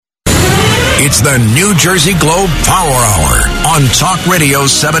It's the New Jersey Globe Power Hour on Talk Radio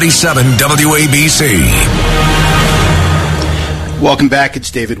 77 WABC. Welcome back.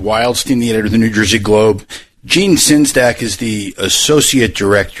 It's David Wildstein, the editor of the New Jersey Globe. Gene Sinsdak is the associate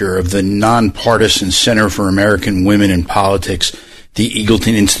director of the nonpartisan Center for American Women in Politics, the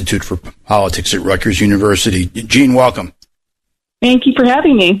Eagleton Institute for Politics at Rutgers University. Gene, welcome. Thank you for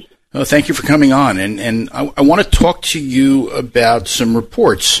having me. Oh, thank you for coming on. And I want to talk to you about some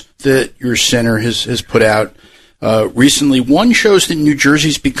reports that your center has put out recently. One shows that New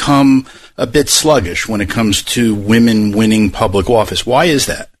Jersey's become a bit sluggish when it comes to women winning public office. Why is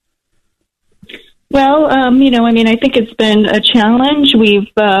that? Well, I think it's been a challenge. We've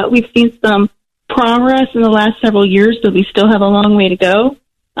seen some progress in the last several years, but we still have a long way to go.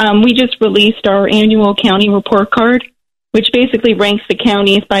 We just released our annual county report card, which basically ranks the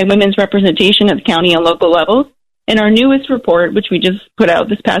counties by women's representation at the county and local levels. And our newest report, which we just put out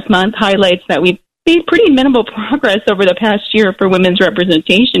this past month, highlights that we've made pretty minimal progress over the past year for women's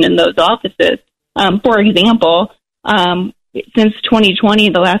representation in those offices. For example, since 2020,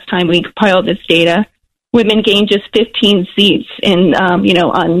 the last time we compiled this data, women gained just 15 seats in,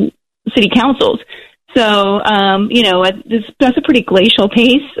 on city councils. So, that's a pretty glacial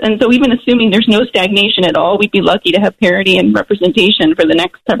pace. And so even assuming there's no stagnation at all, we'd be lucky to have parity and representation for the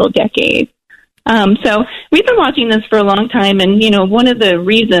next several decades. So we've been watching this for a long time. And, one of the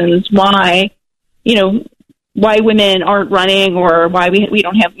reasons why women aren't running or why we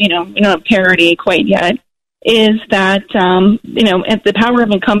don't have, we don't have parity quite yet is that, the power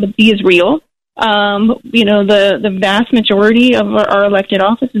of incumbency is real. The vast majority of our elected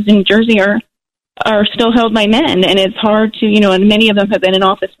offices in New Jersey are still held by men, and it's hard to, and many of them have been in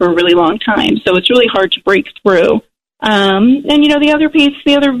office for a really long time, so it's really hard to break through.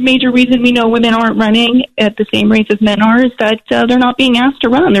 The other major reason we know women aren't running at the same rates as men are is that they're not being asked to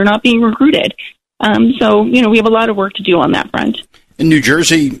run, they're not being recruited. We have a lot of work to do on that front. In New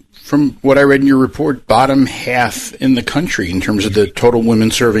Jersey, from what I read in your report, bottom half in the country in terms of the total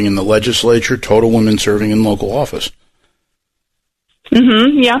women serving in the legislature, total women serving in local office.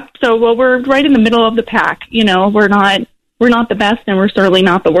 Yeah. So, we're right in the middle of the pack. We're not the best, and we're certainly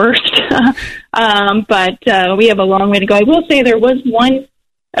not the worst. But we have a long way to go. I will say there was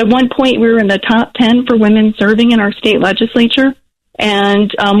at one point we were in the top 10 for women serving in our state legislature, and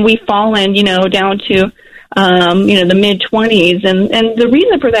we've fallen, down to the mid-20s. And the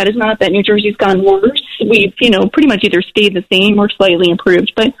reason for that is not that New Jersey's gone worse. We've, pretty much either stayed the same or slightly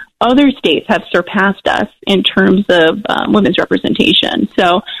improved. But other states have surpassed us in terms of women's representation.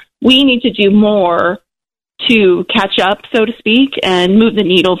 So we need to do more to catch up, so to speak, and move the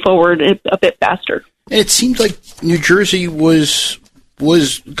needle forward a bit faster. It seems like New Jersey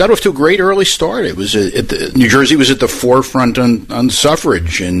got off to a great early start. It was New Jersey was at the forefront on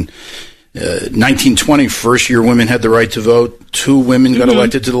suffrage, and 1920, first year women had the right to vote. 2 women got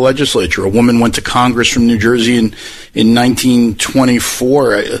elected to the legislature. A woman went to Congress from New Jersey in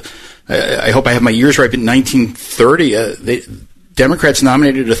 1924. I hope I have my years right, but in 1930, Democrats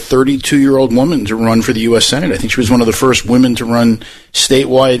nominated a 32-year-old woman to run for the U.S. Senate. I think she was one of the first women to run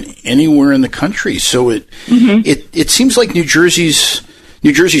statewide anywhere in the country. So it seems like New Jersey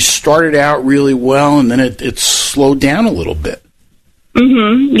started out really well, and then it slowed down a little bit.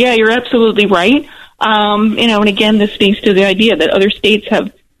 Yeah, you're absolutely right. And again, this speaks to the idea that other states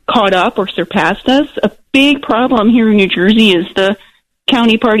have caught up or surpassed us. A big problem here in New Jersey is the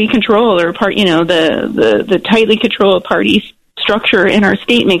county party control, or the tightly controlled party structure in our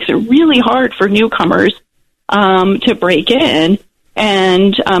state makes it really hard for newcomers to break in.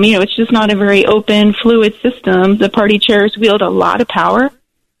 And it's just not a very open, fluid system. The party chairs wield a lot of power.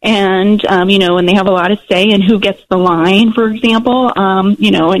 And, and they have a lot of say in who gets the line, for example,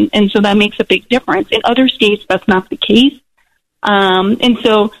 and so that makes a big difference. In other states, that's not the case. And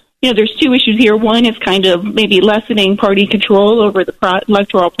so, there's 2 issues here. One is kind of maybe lessening party control over the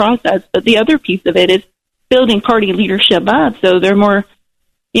electoral process, but the other piece of it is building party leadership up so they're more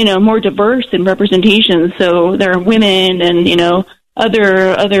diverse in representation. So there are women and,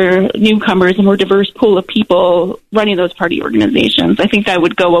 other newcomers, a more diverse pool of people running those party organizations. I think that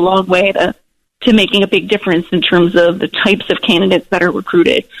would go a long way to making a big difference in terms of the types of candidates that are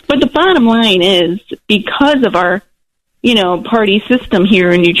recruited. But the bottom line is, because of our, party system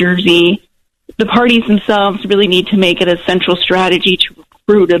here in New Jersey, the parties themselves really need to make it a central strategy to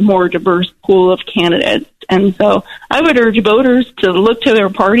recruit a more diverse pool of candidates. And so I would urge voters to look to their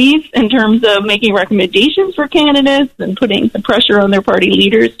parties in terms of making recommendations for candidates and putting some pressure on their party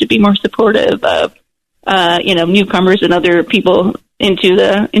leaders to be more supportive of, newcomers and other people into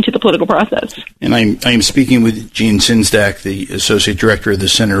the political process. And I am speaking with Jean Sinzdak, the Associate Director of the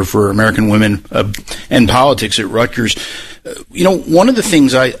Center for American Women and Politics at Rutgers. One of the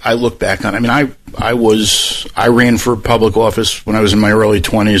things I look back on, I mean, I ran for public office when I was in my early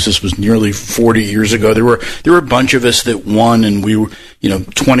 20s. This was nearly 40 years ago. There were a bunch of us that won, and we were,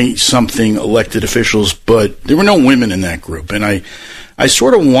 20-something elected officials, but there were no women in that group. And I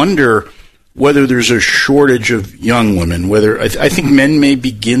sort of wonder whether there's a shortage of young women, whether I think men may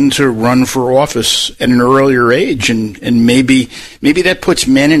begin to run for office at an earlier age, and maybe that puts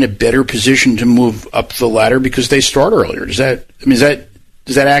men in a better position to move up the ladder because they start earlier. Is that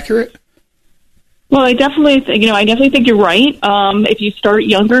accurate? Well, I definitely think you're right. If you start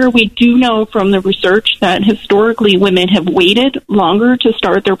younger, we do know from the research that historically women have waited longer to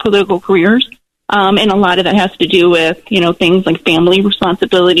start their political careers, and a lot of that has to do with things like family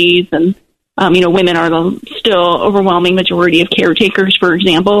responsibilities and. Women are the still overwhelming majority of caretakers, for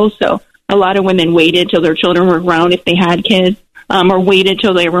example. So a lot of women waited till their children were grown if they had kids, or waited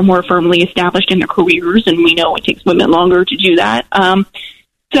till they were more firmly established in their careers. And we know it takes women longer to do that.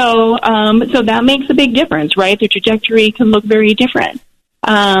 So that makes a big difference, right? The trajectory can look very different.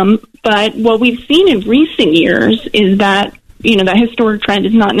 But what we've seen in recent years is that, that historic trend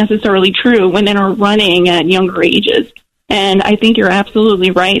is not necessarily true. Women are running at younger ages. And I think you're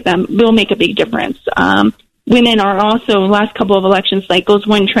absolutely right. That will make a big difference. Women are also, last couple of election cycles,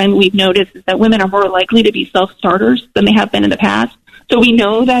 one trend we've noticed is that women are more likely to be self-starters than they have been in the past. So we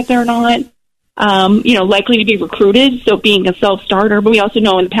know that they're not, likely to be recruited, so being a self-starter. But we also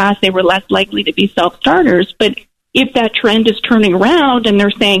know in the past they were less likely to be self-starters. But if that trend is turning around and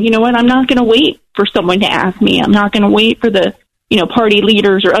they're saying, I'm not going to wait for someone to ask me. I'm not going to wait for the party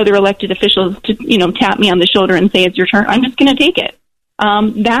leaders or other elected officials to, tap me on the shoulder and say, it's your turn. I'm just going to take it.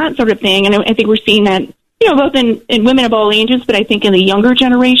 That sort of thing. And I think we're seeing that, both in women of all ages, but I think in the younger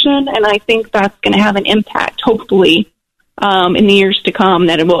generation. And I think that's going to have an impact, hopefully, in the years to come,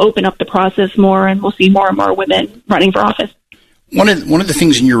 that it will open up the process more and we'll see more and more women running for office. One of the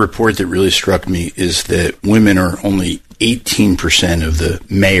things in your report that really struck me is that women are only 18% of the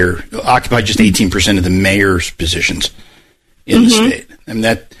mayor, occupy just 18% of the mayor's positions in the state. I mean,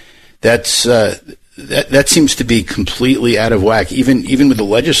 that seems to be completely out of whack, even with the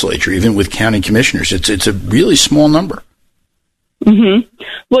legislature, even with county commissioners. It's a really small number. Well,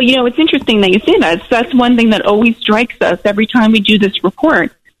 it's interesting that you say that. That's one thing that always strikes us every time we do this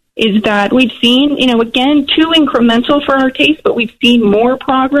report, is that we've seen, again, too incremental for our taste, but we've seen more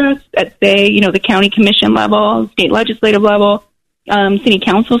progress at, say, the county commission level, state legislative level, city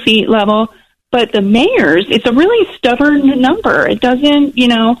council seat level. But the mayors, it's a really stubborn number. It doesn't, we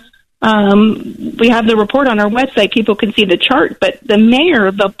have the report on our website. People can see the chart. But the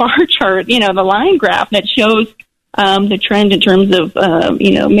mayor, the bar chart, the line graph that shows the trend in terms of,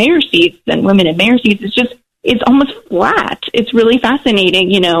 mayor seats and women in mayor seats, it's almost flat. It's really fascinating.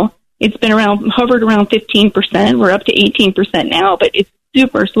 It's been hovered around 15%. We're up to 18% now, but it's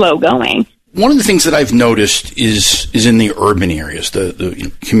super slow going. One of the things that I've noticed is in the urban areas,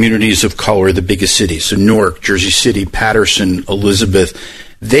 the communities of color, the biggest cities, so Newark, Jersey City, Patterson, Elizabeth,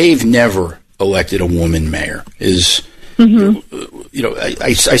 they've never elected a woman mayor. I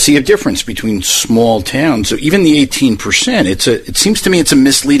see a difference between small towns. So even the 18%, it seems to me it's a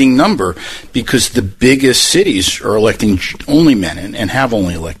misleading number because the biggest cities are electing only men and have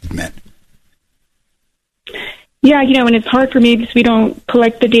only elected men. Yeah, and it's hard for me because we don't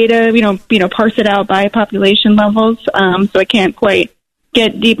collect the data. We don't, parse it out by population levels. So I can't quite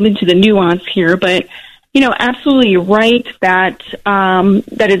get deep into the nuance here. But, absolutely right that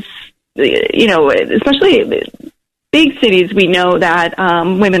it's, especially big cities, we know that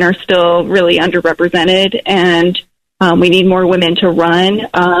women are still really underrepresented and we need more women to run.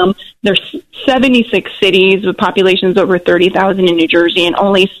 There's 76 cities with populations over 30,000 in New Jersey, and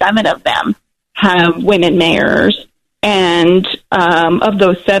only 7 of them have women mayors, and of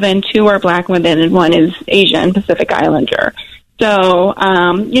those 7, 2 are Black women and 1 is Asian Pacific Islander. So,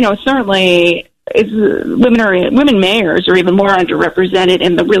 certainly women mayors are even more underrepresented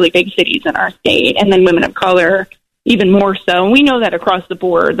in the really big cities in our state, and then women of color even more so. And we know that across the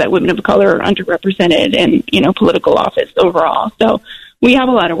board that women of color are underrepresented in, political office overall. So we have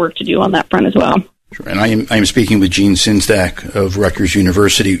a lot of work to do on that front as well. Sure. And I am speaking with Jean Sinzdak of Rutgers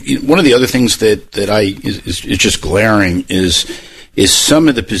University. One of the other things that is just glaring is is some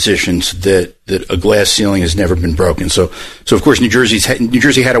of the positions that a glass ceiling has never been broken. So of course, New Jersey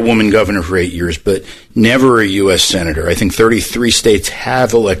had a woman governor for 8 years, but never a U.S. senator. I think 33 states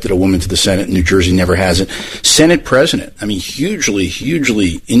have elected a woman to the Senate. New Jersey never has it. Senate president, I mean,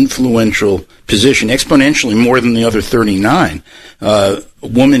 hugely influential position, exponentially more than the other 39. A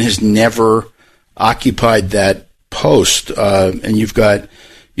woman has never occupied that post, and you've got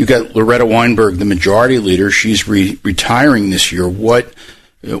Loretta Weinberg, the majority leader. She's retiring this year. What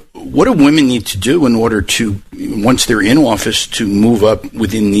do women need to do in order to, once they're in office, to move up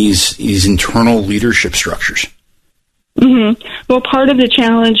within these internal leadership structures? Mm-hmm. Well, part of the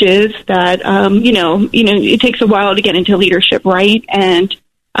challenge is that it takes a while to get into leadership, right? And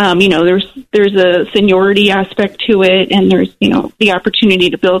there's a seniority aspect to it, and there's the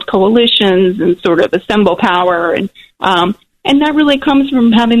opportunity to build coalitions and sort of assemble power, and that really comes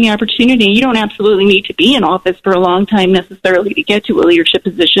from having the opportunity. You don't absolutely need to be in office for a long time necessarily to get to a leadership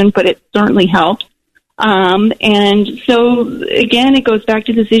position, but it certainly helps. And so, again, it goes back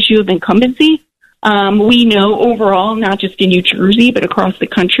to this issue of incumbency. We know overall, not just in New Jersey, but across the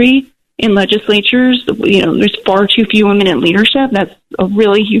country, in legislatures, there's far too few women in leadership. That's a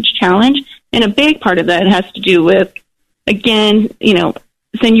really huge challenge. And a big part of that has to do with, again,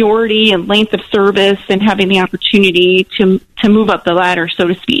 seniority and length of service and having the opportunity to move up the ladder, so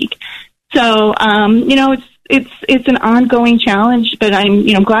to speak. So, it's an ongoing challenge, but I'm,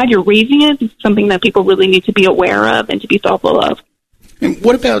 glad you're raising it. It's something that people really need to be aware of and to be thoughtful of. And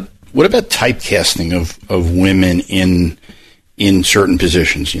what about typecasting of women in certain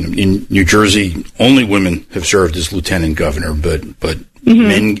positions? In New Jersey, only women have served as lieutenant governor, but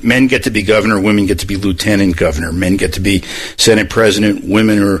mm-hmm. men get to be governor, women get to be lieutenant governor, men get to be Senate president,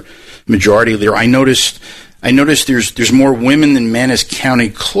 women are majority leader. I noticed there's more women than men as county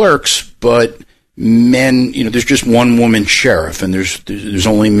clerks, but men, there's just one woman sheriff, and there's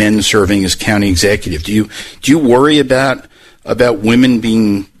only men serving as county executive. Do you worry about women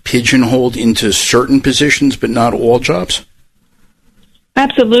being pigeonholed into certain positions, but not all jobs?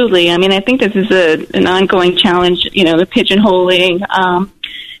 Absolutely. I mean, I think this is an ongoing challenge, the pigeonholing,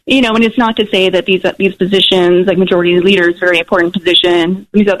 and it's not to say that these positions, like majority leaders, very important position,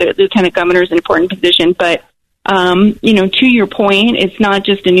 these other lieutenant governors, an important position, but, to your point, it's not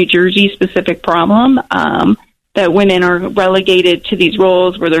just a New Jersey specific problem, that women are relegated to these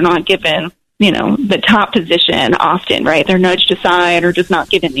roles where they're not given, the top position often, right? They're nudged aside or just not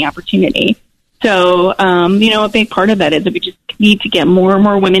given the opportunity. So, a big part of that is that we just need to get more and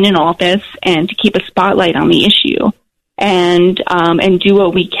more women in office and to keep a spotlight on the issue and do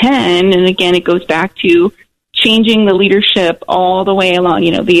what we can. And again, it goes back to changing the leadership all the way along,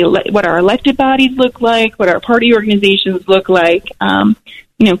 what our elected bodies look like, what our party organizations look like,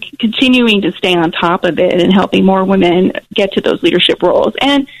 continuing to stay on top of it and helping more women get to those leadership roles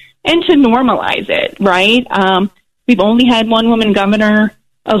and to normalize it, right? We've only had one woman governor.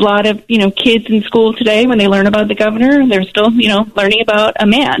 A lot of, kids in school today, when they learn about the governor, they're still, learning about a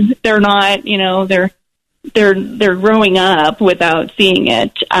man. They're not, they're growing up without seeing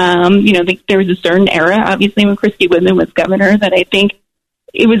it. There was a certain era, obviously, when Christy Whitman was governor, that I think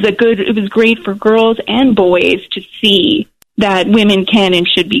it was great for girls and boys to see that women can and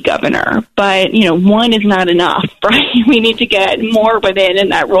should be governor. But, one is not enough, right? We need to get more women in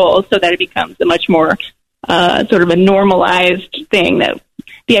that role so that it becomes a much more sort of a normalized thing, that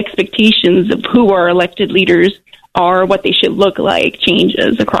the expectations of who our elected leaders are, what they should look like,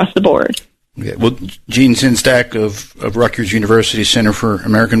 changes across the board. Okay. Well, Jean Zinzdak of Rutgers University Center for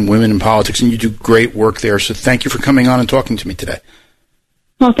American Women in Politics, and you do great work there. So thank you for coming on and talking to me today.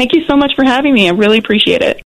 Well, thank you so much for having me. I really appreciate it.